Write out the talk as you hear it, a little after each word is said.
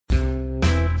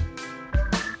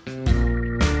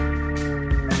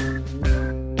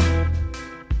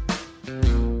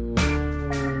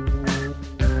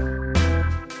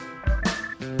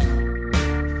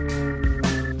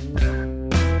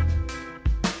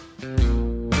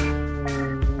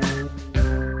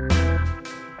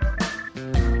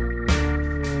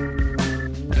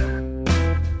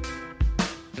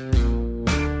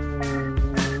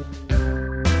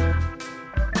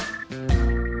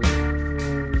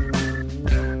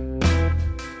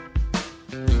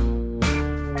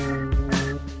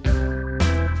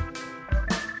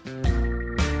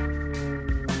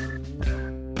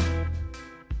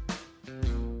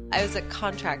I was a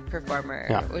contract performer,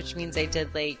 Yeah. which means I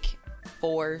did like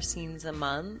 4 scenes a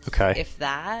month, Okay. if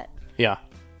that. Yeah.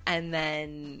 And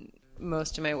then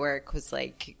most of my work was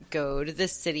like go to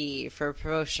this city for a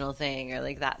promotional thing or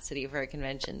like that city for a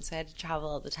convention. So I had to travel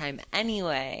all the time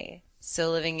anyway. So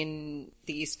living in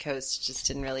the East Coast just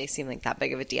didn't really seem like that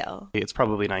big of a deal. It's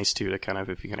probably nice, too, to kind of,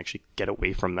 if you can actually get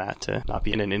away from that, to not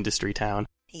be in an industry town.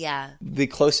 Yeah. The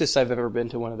closest I've ever been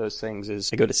to one of those things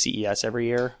is I go to CES every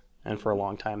year, and for a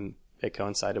long time, it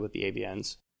coincided with the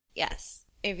AVNs. Yes.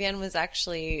 AVN was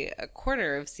actually a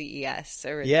corner of CES.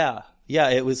 Yeah,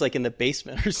 it was like in the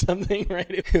basement or something,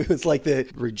 right? It was like the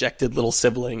rejected little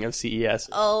sibling of CES.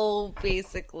 Oh,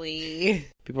 basically.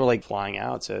 People were like flying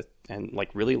out and like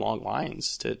really long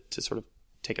lines to sort of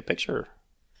take a picture.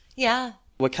 Yeah.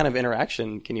 What kind of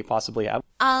interaction can you possibly have?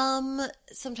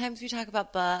 Sometimes we talk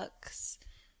about books,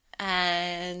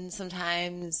 and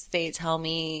sometimes they tell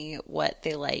me what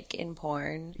they like in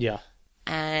porn. Yeah.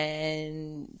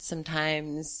 And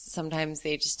sometimes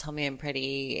they just tell me I'm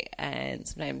pretty, and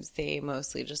sometimes they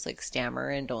mostly just like stammer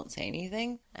and don't say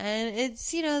anything. And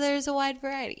it's, there's a wide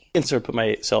variety. I can sort of put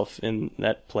myself in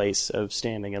that place of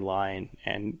standing in line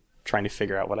and trying to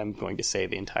figure out what I'm going to say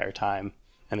the entire time,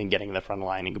 and then getting to the front of the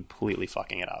line and completely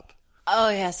fucking it up. Oh,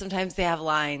 yeah. Sometimes they have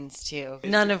lines, too.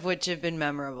 None of which have been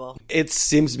memorable. It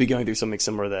seems to be going through something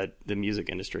similar that the music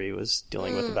industry was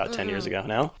dealing with about 10 years ago,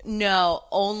 no? No,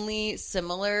 only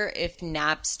similar if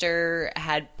Napster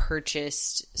had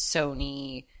purchased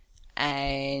Sony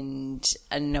and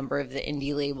a number of the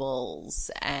indie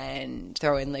labels and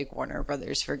throw in like Warner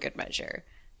Brothers for good measure.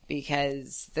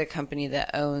 Because the company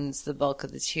that owns the bulk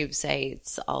of the tube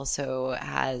sites also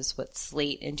has what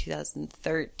Slate in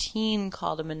 2013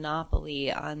 called a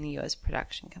monopoly on the U.S.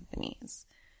 production companies.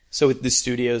 So the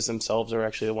studios themselves are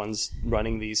actually the ones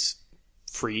running these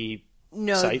free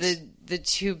sites? No, the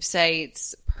tube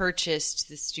sites purchased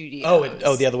the studios.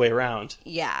 Oh, the other way around.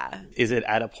 Yeah. Is it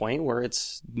at a point where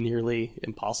it's nearly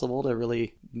impossible to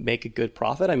really make a good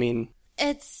profit? I mean...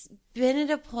 It's been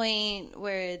at a point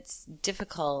where it's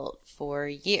difficult for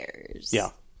years. Yeah.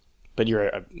 But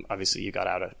obviously you got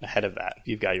out ahead of that.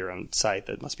 You've got your own site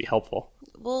that must be helpful.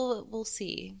 We'll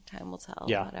see. Time will tell.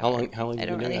 Yeah. Whatever. How long I have you don't been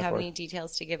really doing that have for? any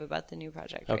details to give about the new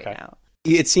project right now.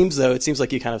 It seems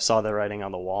like you kind of saw the writing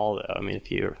on the wall, though. I mean,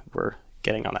 if you were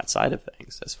getting on that side of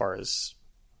things, as far as...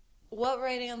 What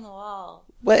writing on the wall?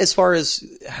 Well, as far as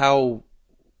how,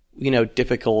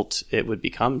 difficult it would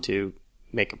become to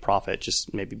make a profit,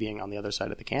 just maybe being on the other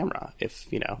side of the camera. If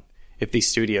these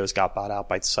studios got bought out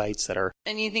by sites that are...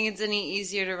 And you think it's any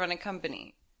easier to run a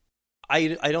company?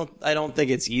 I don't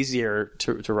think it's easier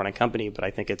to run a company, but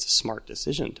I think it's a smart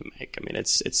decision to make. I mean,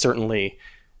 it's certainly,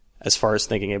 as far as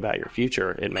thinking about your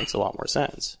future, it makes a lot more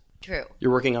sense. True.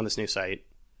 You're working on this new site.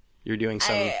 You're doing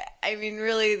some... I mean,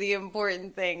 really the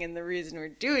important thing and the reason we're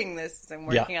doing this is I'm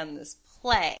working on this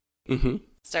play. Mm-hmm.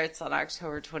 Starts on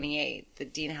October 28th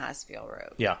that Dean Haspiel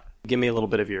wrote. Yeah. Give me a little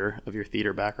bit of your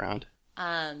theater background.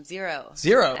 Zero.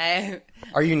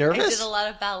 Are you nervous? I did a lot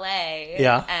of ballet.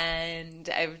 Yeah. And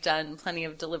I've done plenty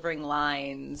of delivering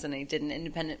lines, and I did an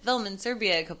independent film in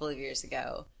Serbia a couple of years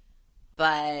ago.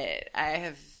 But I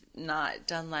have not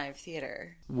done live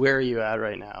theater. Where are you at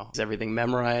right now? Is everything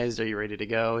memorized? Are you ready to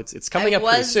go? It's coming up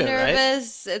pretty soon, right? I was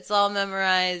nervous. It's all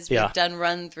memorized. Yeah. We've done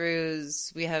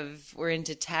run-throughs. We're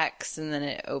into text, and then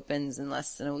it opens in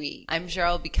less than a week. I'm sure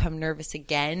I'll become nervous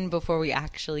again before we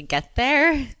actually get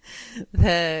there.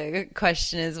 The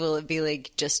question is, will it be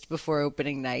like just before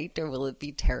opening night, or will it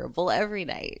be terrible every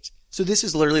night? So this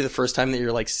is literally the first time that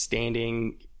you're like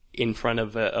standing in front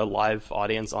of a live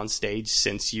audience on stage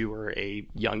since you were a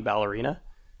young ballerina?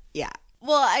 Yeah.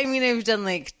 Well, I mean, I've done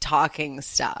like talking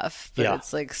stuff, but Yeah.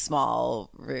 it's like small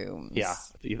rooms. Yeah.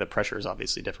 The pressure is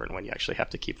obviously different when you actually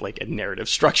have to keep like a narrative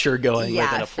structure going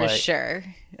within a play. For sure.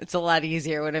 It's a lot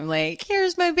easier when I'm like,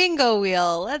 here's my bingo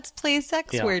wheel. Let's play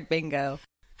sex Yeah. word bingo.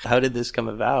 How did this come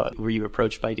about? Were you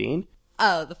approached by Dean?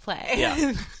 Oh, the play.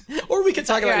 Yeah. Or we could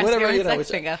talk about whatever,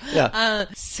 sex bingo. Yeah.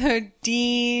 So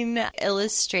Dean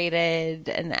illustrated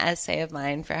an essay of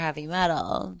mine for Heavy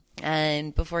Metal.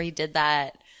 And before he did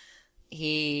that,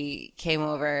 he came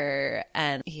over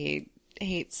and he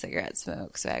hates cigarette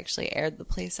smoke. So I actually aired the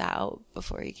place out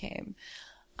before he came.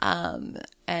 And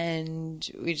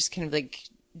we just kind of like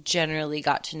generally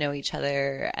got to know each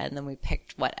other. And then we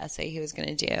picked what essay he was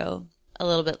going to do. A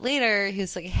little bit later, he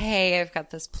was like, hey, I've got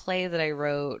this play that I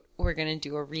wrote. We're going to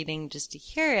do a reading just to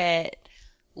hear it.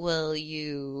 Will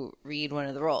you read one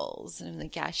of the roles? And I'm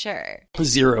like, yeah, sure.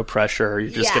 Zero pressure.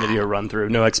 You're just going to do a run through.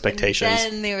 No expectations.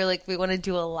 And then they were like, we want to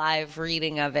do a live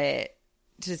reading of it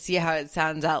to see how it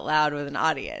sounds out loud with an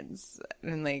audience.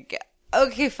 And I'm like,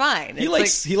 okay, fine. He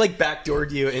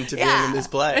backdoored you into being in this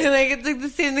play. Like, it's like the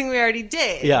same thing we already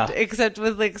did. Yeah. Except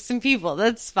with like some people.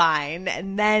 That's fine.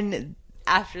 And then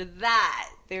after that,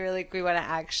 they were like, we want to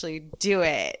actually do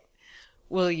it.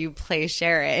 Will you play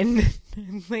Sharon?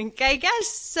 I'm like, I guess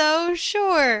so,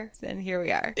 sure. And here we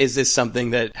are. Is this something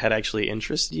that had actually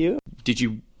interested you? Did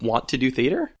you want to do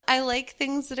theater? I like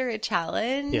things that are a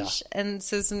challenge. Yeah. And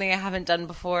so something I haven't done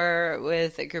before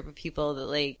with a group of people that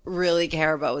like really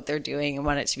care about what they're doing and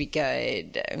want it to be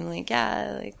good. I'm like,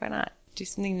 yeah, like why not? Do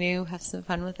something new, have some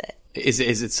fun with it. Is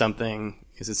it something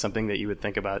that you would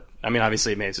think about? I mean,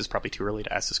 obviously, maybe it's probably too early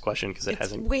to ask this question because it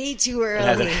hasn't way too early. It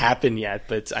hasn't happened yet.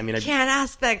 But I mean, can't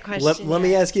ask that question. Let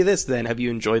me ask you this then: have you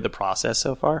enjoyed the process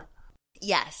so far?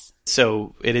 Yes.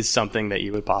 So it is something that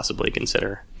you would possibly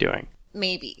consider doing.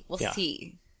 Maybe we'll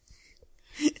see.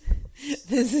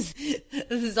 This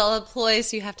is all a ploy,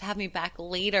 so you have to have me back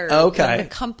later. Okay. When the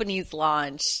company's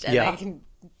launched, and I can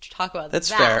talk about That's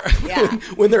that. fair. Yeah.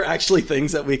 When there are actually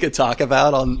things that we could talk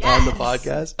about on the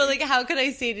podcast. But like, how could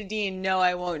I say to Dean, no,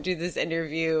 I won't do this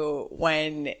interview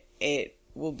when it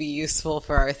will be useful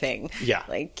for our thing? Yeah.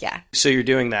 Like, yeah. So you're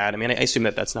doing that. I mean, I assume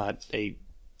that that's not a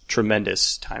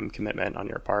tremendous time commitment on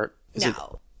your part.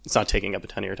 No. It's not taking up a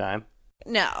ton of your time?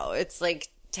 No, it's like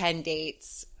 10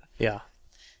 dates. Yeah.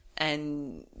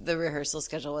 And the rehearsal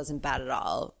schedule wasn't bad at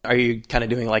all. Are you kind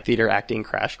of doing like theater acting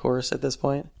crash course at this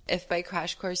point? If by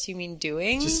crash course you mean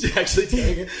doing? Just actually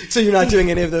doing it. So you're not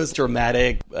doing any of those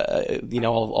dramatic,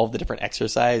 all the different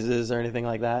exercises or anything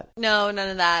like that? No, none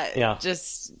of that. Yeah.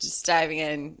 Just diving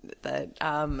in. That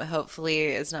hopefully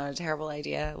is not a terrible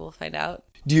idea. We'll find out.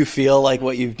 Do you feel like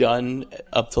what you've done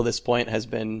up till this point has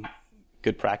been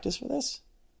good practice for this?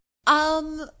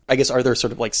 I guess, are there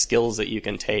sort of like skills that you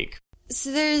can take?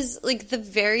 So there's like the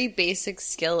very basic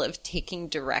skill of taking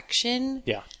direction.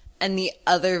 Yeah. And the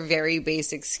other very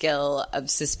basic skill of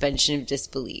suspension of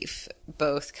disbelief.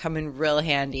 Both come in real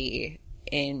handy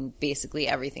in basically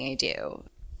everything I do.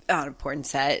 On a porn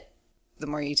set, the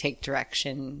more you take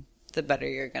direction, the better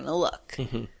you're going to look.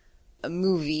 Mm-hmm. A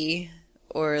movie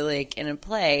or like in a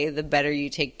play, the better you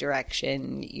take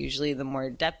direction, usually the more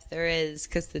depth there is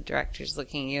because the director's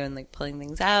looking at you and like pulling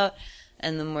things out.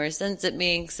 And the more sense it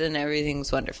makes, and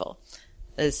everything's wonderful.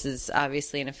 This is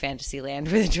obviously in a fantasy land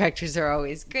where the directors are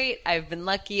always great. I've been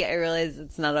lucky. I realize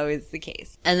it's not always the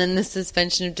case. And then the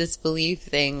suspension of disbelief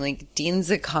thing, like Dean's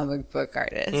a comic book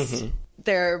artist. Mm-hmm.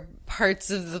 There are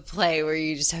parts of the play where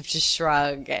you just have to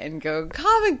shrug and go,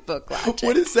 comic book logic.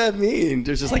 What does that mean?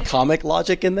 There's just like comic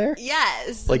logic in there?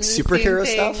 Yes. Like superhero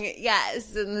stuff?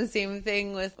 Yes. And the same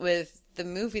thing with the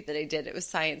movie that I did, it was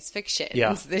science fiction.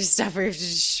 Yeah. So there's stuff where you have to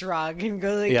just shrug and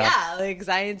go like, yeah, like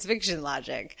science fiction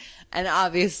logic. And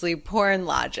obviously porn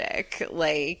logic.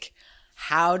 Like,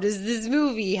 how does this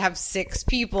movie have 6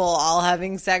 people all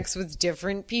having sex with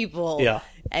different people? Yeah.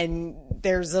 And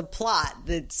there's a plot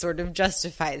that sort of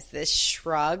justifies this.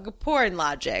 Shrug porn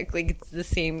logic. Like, it's the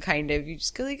same kind of, you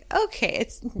just go like, okay,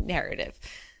 it's narrative.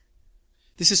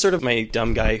 This is sort of my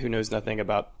dumb guy who knows nothing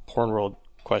about porn world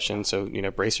question, so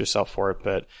brace yourself for it.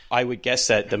 But I would guess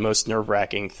that the most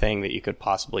nerve-wracking thing that you could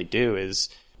possibly do is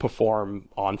perform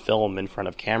on film in front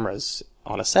of cameras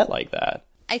on a set like that.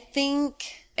 I think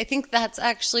that's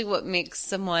actually what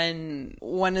makes one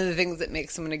of the things that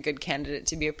makes someone a good candidate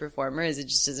to be a performer is it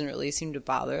just doesn't really seem to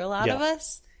bother a lot of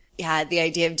us. Yeah, the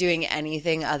idea of doing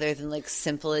anything other than like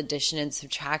simple addition and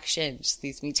subtraction just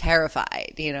leaves me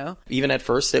terrified, Even at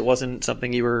first, it wasn't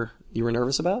something you were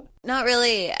nervous about? Not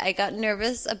really. I got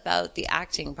nervous about the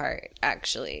acting part,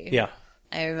 actually. Yeah.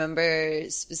 I remember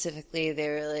specifically they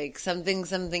were like,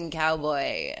 something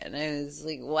cowboy. And I was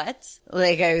like, what?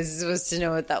 Like, I was supposed to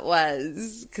know what that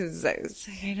was. Because I was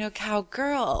like, I know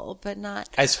cowgirl, but not.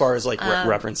 As far as like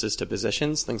references to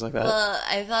positions, things like that? Well,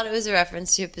 I thought it was a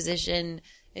reference to a position.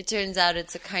 It turns out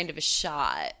it's a kind of a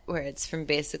shot where it's from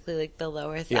basically like the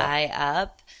lower thigh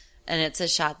up. And it's a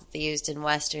shot that they used in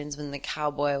Westerns when the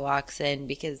cowboy walks in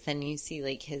because then you see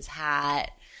like his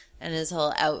hat and his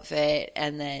whole outfit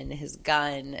and then his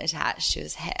gun attached to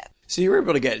his hip. So you were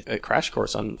able to get a crash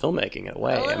course on filmmaking in a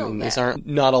way.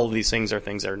 Not all of these things are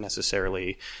things that are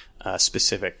necessarily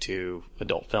specific to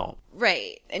adult film.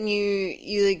 Right. And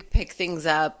you like pick things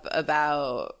up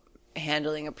about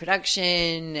handling a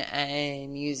production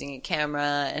and using a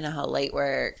camera and how light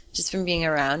works just from being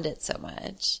around it so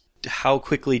much. How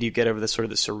quickly do you get over the sort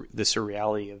of the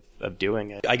surreality of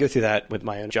doing it? I go through that with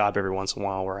my own job every once in a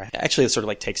while where I actually sort of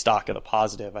like take stock of the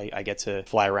positive. I get to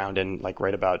fly around and like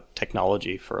write about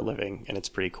technology for a living, and it's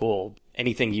pretty cool.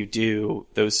 Anything you do,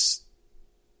 those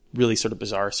really sort of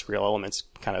bizarre, surreal elements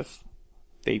kind of,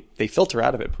 they filter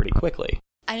out of it pretty quickly.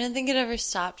 I don't think it ever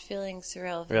stopped feeling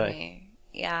surreal for Really? me.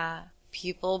 Yeah.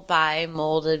 People buy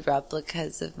molded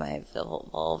replicas of my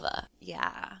vulva.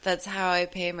 Yeah. That's how I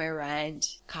pay my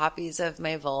rent. Copies of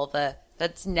my vulva.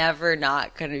 That's never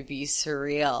not going to be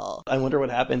surreal. I wonder what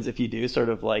happens if you do sort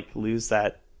of like lose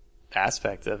that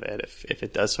aspect of it, if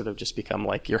it does sort of just become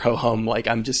like your ho-hum, like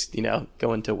I'm just,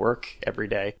 going to work every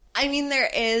day. I mean, there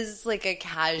is like a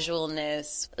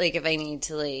casualness. Like if I need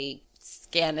to like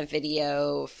scan a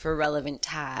video for relevant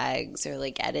tags or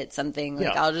like edit something,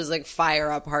 like Yeah. I'll just like fire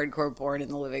up hardcore porn in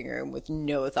the living room with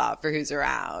no thought for who's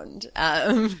around.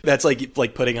 That's like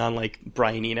putting on like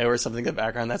Brian Eno or something in the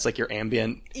background. That's like your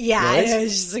ambient Yeah, noise.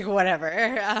 it's just like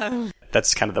whatever.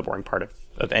 That's kind of the boring part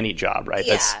of any job, right?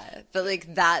 Yeah, but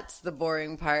like that's the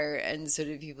boring part, and sort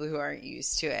of people who aren't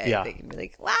used to it, Yeah. they can be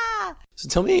like, "Wow." So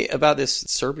tell me about this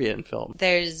Serbian film.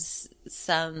 There's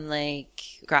some like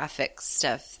graphic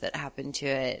stuff that happened to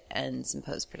it, and some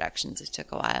post productions. It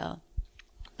took a while,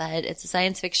 but it's a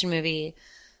science fiction movie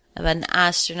about an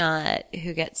astronaut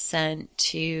who gets sent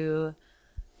to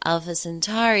Alpha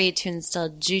Centauri to install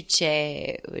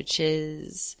Juche, which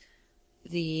is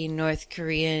the North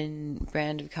Korean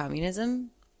brand of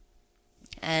communism.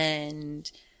 And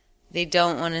they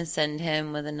don't want to send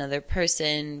him with another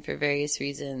person for various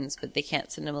reasons, but they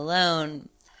can't send him alone.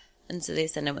 And so they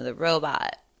send him with a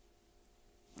robot.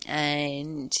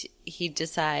 And he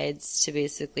decides to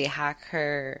basically hack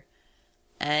her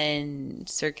and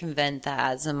circumvent the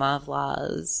Asimov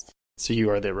laws. So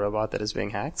you are the robot that is being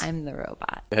hacked? I'm the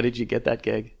robot. How did you get that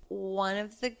gig? One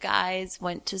of the guys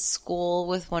went to school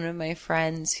with one of my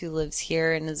friends who lives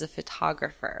here and is a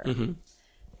photographer. Mm-hmm.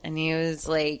 And he was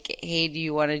like, "Hey, do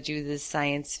you want to do this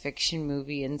science fiction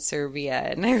movie in Serbia?"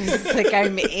 And I was like,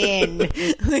 "I'm in."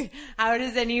 Like, how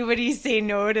does anybody say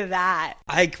no to that?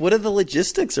 What are the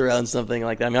logistics around something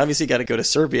like that? I mean, obviously you got to go to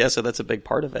Serbia, so that's a big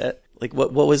part of it. Like,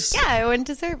 what was... Yeah, I went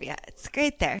to Serbia. It's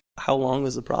great there. How long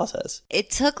was the process?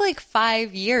 It took like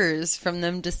 5 years from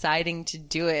them deciding to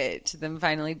do it to them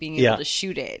finally being able Yeah. to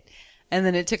shoot it. And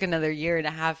then it took another year and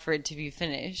a half for it to be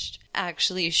finished.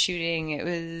 Actually shooting, it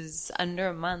was under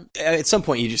a month. At some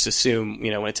point, you just assume,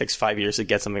 when it takes 5 years to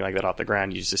get something like that off the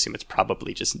ground, you just assume it's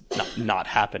probably just not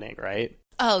happening, right?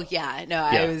 Oh, yeah. No,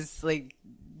 Yeah. I was like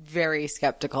very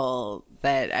skeptical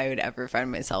that I would ever find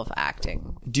myself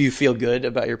acting. Do you feel good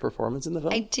about your performance in the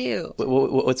film? I do.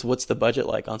 What's the budget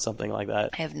like on something like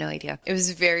that? I have no idea. It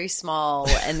was very small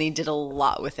and they did a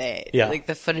lot with it. Yeah. Like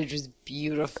the footage was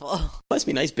beautiful. It must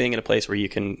be nice being in a place where you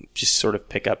can just sort of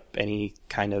pick up any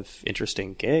kind of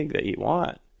interesting gig that you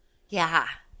want. Yeah.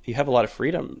 You have a lot of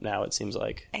freedom now, it seems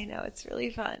like. I know. It's really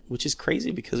fun. Which is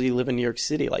crazy because you live in New York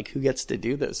City. Like, who gets to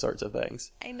do those sorts of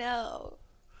things? I know.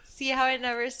 See how it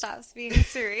never stops being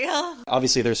surreal?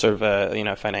 Obviously, there's sort of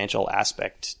a financial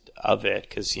aspect of it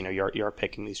because you're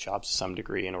picking these jobs to some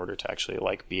degree in order to actually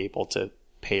like be able to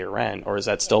pay your rent, or is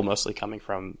that still mostly coming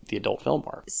from the adult film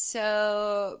market?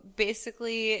 So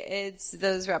basically, it's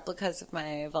those replicas of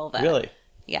my vulva. Really?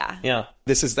 Yeah. Yeah.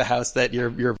 This is the house that your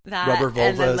That, rubber and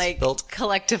then vulva like built.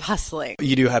 collective hustling.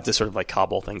 You do have to sort of like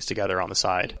cobble things together on the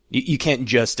side. You can't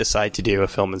just decide to do a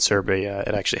film in Serbia.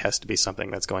 It actually has to be something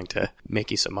that's going to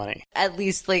make you some money. At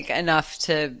least like enough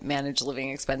to manage living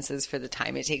expenses for the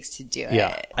time it takes to do Yeah.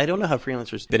 it. I don't know how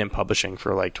freelancers been in publishing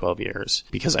for like 12 years.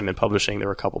 Because I'm in publishing, there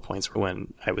were a couple points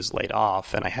when I was laid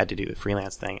off and I had to do the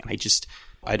freelance thing. And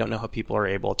I don't know how people are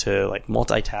able to like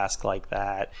multitask like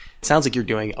that. It sounds like you're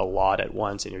doing a lot at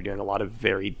once and you're doing a lot of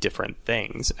very different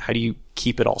things. How do you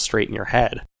keep it all straight in your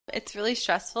head? It's really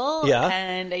stressful. Yeah.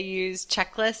 And I use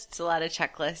checklists, a lot of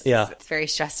checklists. Yeah. It's very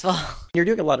stressful. You're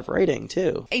doing a lot of writing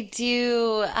too. I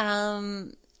do.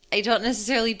 I don't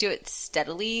necessarily do it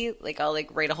steadily. Like I'll like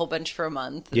write a whole bunch for a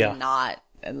month and Yeah. then not,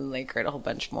 and then like write a whole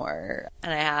bunch more.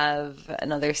 And I have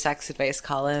another sex advice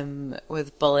column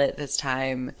with Bullet this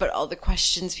time. But all the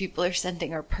questions people are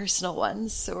sending are personal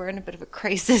ones, so we're in a bit of a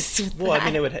crisis with Well, that. I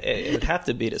mean, it would have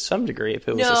to be to some degree if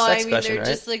it was no, a sex I mean question, they're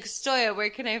right? just like, Stoya, where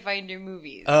can I find your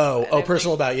movies? Oh, And I'm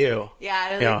personal like, about you. Yeah,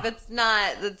 and I'm Yeah.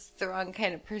 like, that's the wrong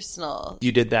kind of personal.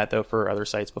 You did that though for other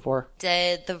sites before?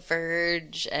 Did The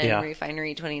Verge and Yeah.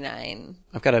 Refinery 29.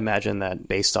 I've got to imagine that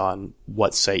based on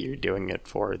what site you're doing it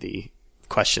for, the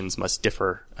questions must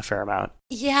differ a fair amount.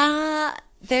 Yeah,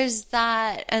 there's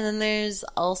that. And then there's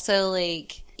also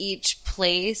like each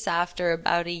place after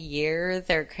about a year,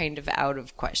 they're kind of out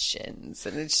of questions.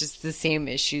 And it's just the same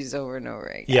issues over and over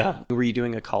again. Yeah. Were you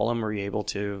doing a column? Were you able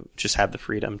to just have the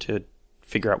freedom to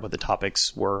figure out what the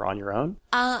topics were on your own?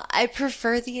 I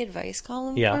prefer the advice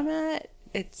column Yeah. format.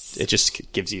 It It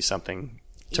just gives you something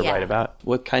to write about.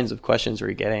 What kinds of questions were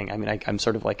you getting? I mean, I'm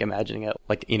sort of like imagining it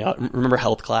like, remember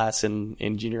health class in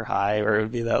junior high, where it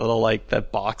would be that little like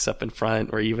that box up in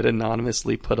front where you would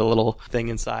anonymously put a little thing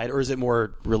inside, or is it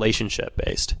more relationship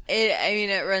based?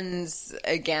 It runs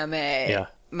a gamut. Yeah.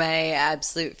 My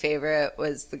absolute favorite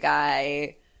was the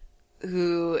guy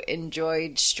who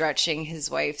enjoyed stretching his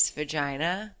wife's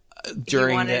vagina.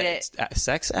 During the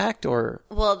sex act, or?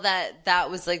 Well,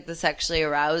 that was like the sexually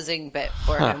arousing bit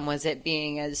for him, was it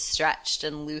being as stretched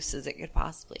and loose as it could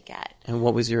possibly get. And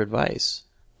what was your advice?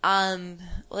 Well,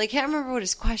 I can't remember what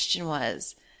his question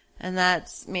was, and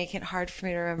that's making it hard for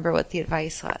me to remember what the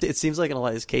advice was. It seems like in a lot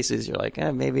of these cases, you're like,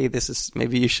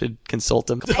 maybe you should consult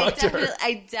a doctor.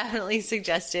 I definitely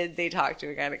suggested they talk to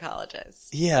a gynecologist.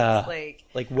 Yeah.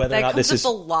 Like whether or not this is a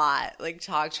lot. Like,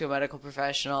 talk to a medical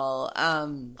professional.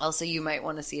 Also, you might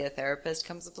want to see a therapist,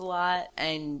 comes up a lot,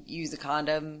 and use a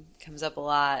condom comes up a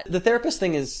lot. The therapist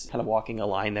thing is kind of walking a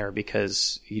line there,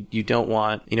 because you don't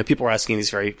want, people are asking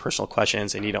these very personal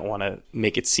questions, and you don't want to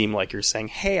make it seem like you're saying,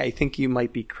 hey, I think you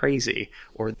might be crazy,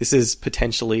 or this is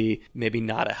potentially maybe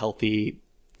not a healthy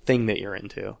thing that you're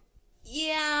into.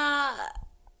 Yeah.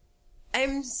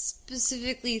 I'm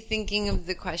specifically thinking of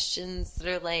the questions that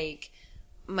are like,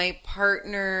 my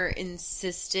partner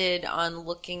insisted on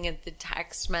looking at the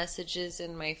text messages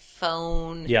in my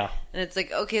phone. Yeah. And it's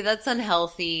like, okay, that's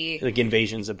unhealthy. Like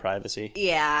invasions of privacy.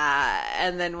 Yeah.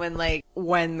 And then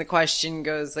when the question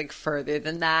goes like further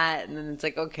than that, and then it's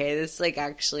like, okay, this like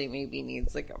actually maybe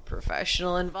needs like a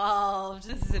professional involved.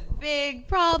 This is a big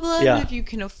problem. Yeah. If you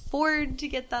can afford to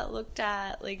get that looked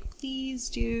at, like, please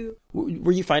do.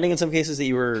 Were you finding in some cases that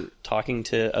you were talking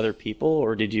to other people,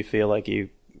 or did you feel like you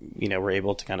were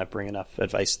able to kind of bring enough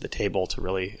advice to the table to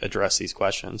really address these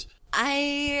questions?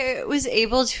 I was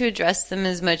able to address them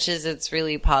as much as it's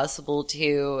really possible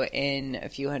to in a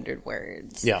few hundred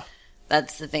words. Yeah.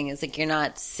 That's the thing, is like, you're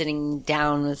not sitting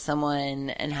down with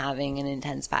someone and having an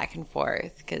intense back and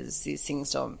forth, because these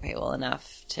things don't pay well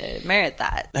enough to merit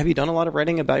that. Have you done a lot of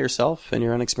writing about yourself and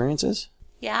your own experiences?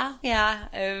 Yeah.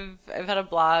 I've had a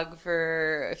blog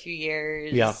for a few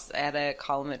years. Yeah. I had a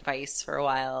column at Vice for a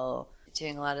while.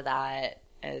 Doing a lot of that.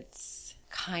 It's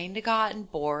kind of gotten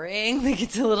boring. Like,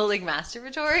 it's a little like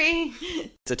masturbatory.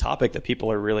 It's a topic that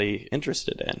people are really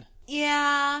interested in.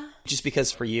 Yeah. Just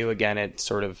because for you, again,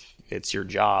 it's your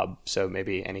job. So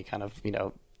maybe any kind of,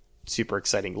 super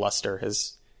exciting luster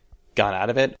has gone out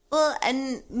of it. Well,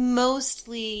 and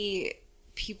mostly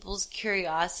people's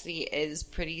curiosity is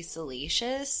pretty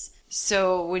salacious.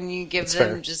 So when you give That's them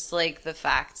fair. just like the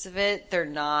facts of it, they're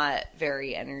not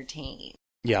very entertained.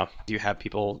 Yeah. Do you have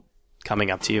people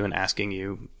coming up to you and asking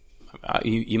you,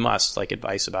 you must, like,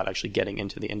 advice about actually getting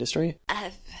into the industry?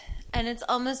 And it's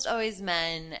almost always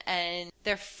men, and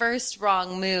their first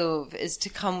wrong move is to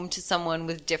come to someone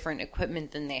with different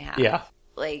equipment than they have. Yeah.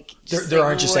 Like, there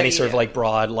aren't just any sort of like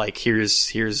broad, like,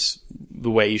 here's the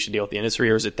way you should deal with the industry,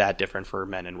 or is it that different for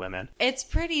men and women? It's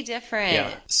pretty different.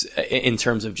 Yeah. In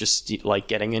terms of just like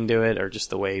getting into it, or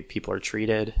just the way people are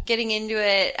treated? Getting into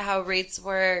it, how rates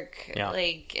work, Yeah.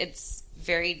 like, it's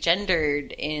very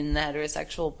gendered in the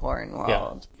heterosexual porn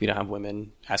world. Yeah. You don't have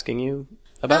women asking you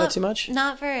about it too much?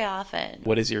 Not very often.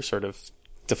 What is your sort of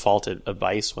default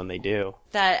advice when they do?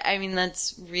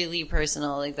 That's really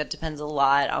personal. Like, that depends a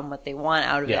lot on what they want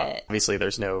out of it. Obviously,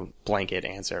 there's no blanket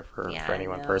answer for any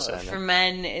one person. For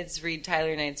men, it's read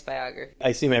Tyler Knight's biography. I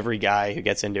assume every guy who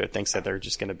gets into it thinks that they're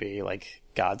just going to be like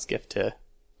God's gift to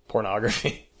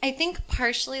pornography. I think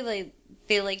partially, like,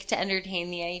 they like to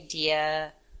entertain the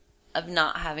idea of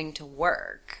not having to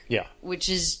work. Yeah. Which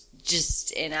is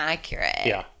just inaccurate.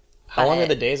 Yeah. How long are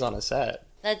the days on a set?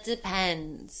 That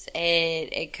depends.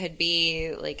 It could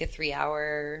be like a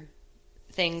 3-hour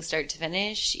thing start to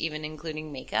finish, even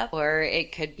including makeup, or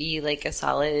it could be like a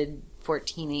solid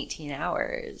 14, 18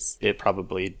 hours. It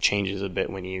probably changes a bit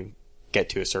when you get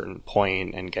to a certain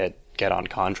point and get on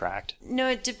contract. No,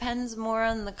 it depends more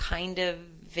on the kind of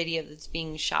video that's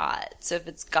being shot. So if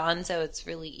it's gonzo, it's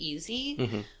really easy.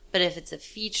 Mm-hmm. But if it's a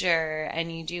feature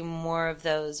and you do more of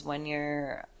those when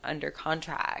you're under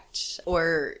contract,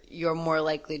 or you're more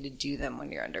likely to do them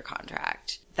when you're under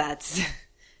contract, that's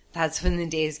when the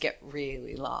days get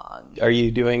really long. Are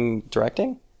you doing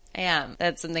directing? I am.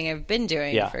 That's something I've been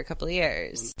doing for a couple of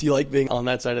years. Do you like being on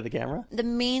that side of the camera? The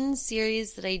main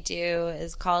series that I do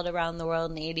is called Around the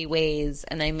World in 80 Ways,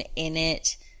 and I'm in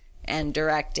it and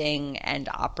directing and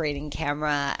operating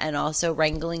camera and also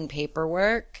wrangling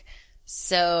paperwork.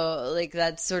 So, like,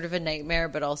 that's sort of a nightmare,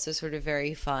 but also sort of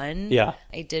very fun. Yeah.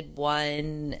 I did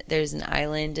one, there's an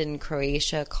island in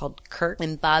Croatia called Kirk,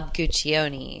 and Bob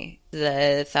Guccione,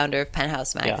 the founder of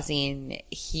Penthouse magazine,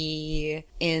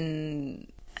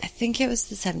 I think it was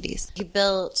the 70s. He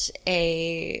built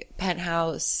a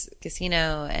penthouse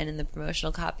casino, and in the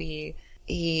promotional copy,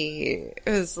 he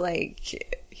was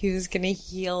like, he was going to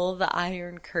heal the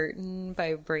Iron Curtain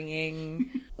by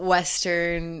bringing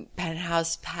Western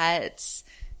penthouse pets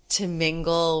to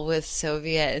mingle with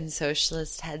Soviet and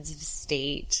socialist heads of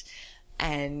state.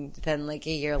 And then like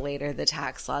a year later, the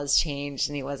tax laws changed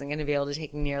and he wasn't going to be able to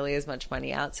take nearly as much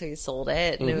money out. So he sold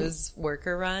it, and it was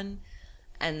worker run.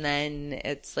 And then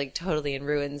it's like totally in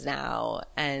ruins now.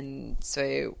 And so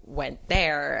I went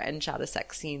there and shot a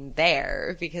sex scene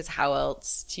there, because how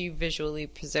else do you visually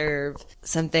preserve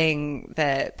something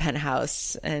that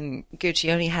Penthouse and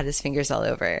Guccione had his fingers all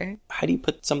over? How do you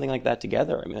put something like that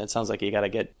together? I mean, it sounds like you got to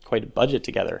get quite a budget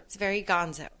together. It's very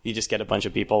gonzo. You just get a bunch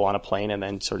of people on a plane and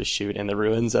then sort of shoot in the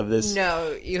ruins of this?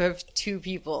 No, you have two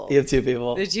people. You have two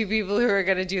people? The two people who are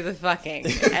going to do the fucking.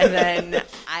 And then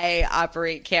I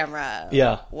operate camera.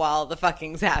 Yeah. While the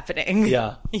fucking's happening.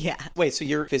 Yeah. Yeah. Wait, so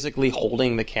you're physically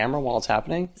holding the camera while it's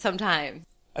happening? Sometimes.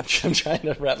 I'm trying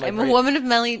to wrap my brain. I'm a woman of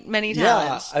many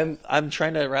talents. Yeah, I'm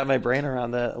trying to wrap my brain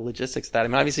around the logistics of that. I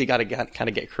mean, obviously you got to kind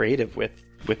of get creative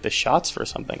with the shots for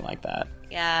something like that.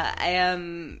 Yeah, I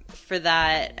am. For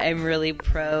that, I'm really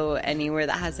pro anywhere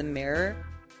that has a mirror.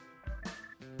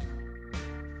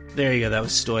 There you go. That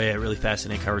was Stoya. A really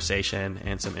fascinating conversation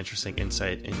and some interesting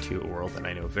insight into a world that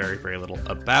I know very, very little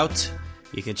about.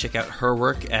 You can check out her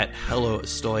work at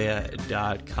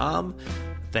hellostoya.com.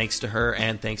 Thanks to her,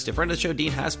 and thanks to friend of the show,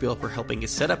 Dean Haspiel, for helping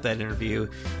us set up that interview.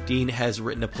 Dean has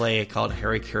written a play called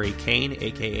Harry Carey Kane,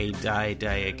 a.k.a. Die,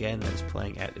 Die Again, that is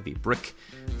playing at the Brick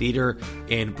Theater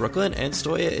in Brooklyn, and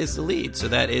Stoya is the lead. So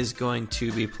that is going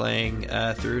to be playing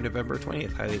through November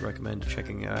 20th. Highly recommend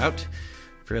checking it out.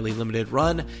 Fairly limited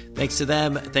run. Thanks to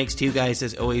them. Thanks to you guys,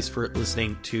 as always, for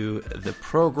listening to the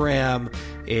program.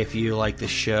 If you like the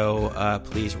show,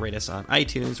 please rate us on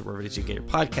iTunes or wherever it is you get your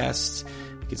podcasts.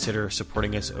 Consider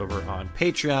supporting us over on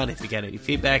Patreon. If you get any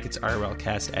feedback, it's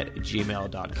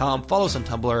rolcast@gmail.com. Follow us on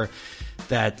Tumblr.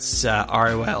 That's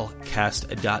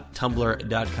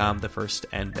rolcast.tumblr.com, the first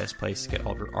and best place to get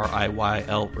all of your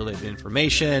RIYL related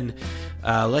information.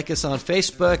 Like us on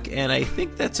Facebook, and I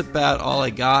think that's about all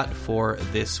I got for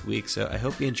this week. So I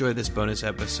hope you enjoyed this bonus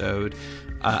episode.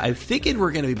 I'm thinking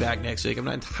we're going to be back next week. I'm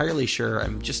not entirely sure.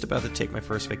 I'm just about to take my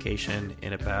first vacation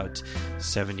in about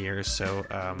 7 years, so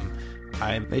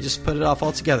I may just put it off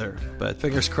altogether, but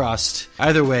fingers crossed.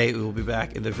 Either way, we will be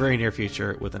back in the very near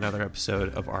future with another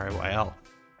episode of RIYL.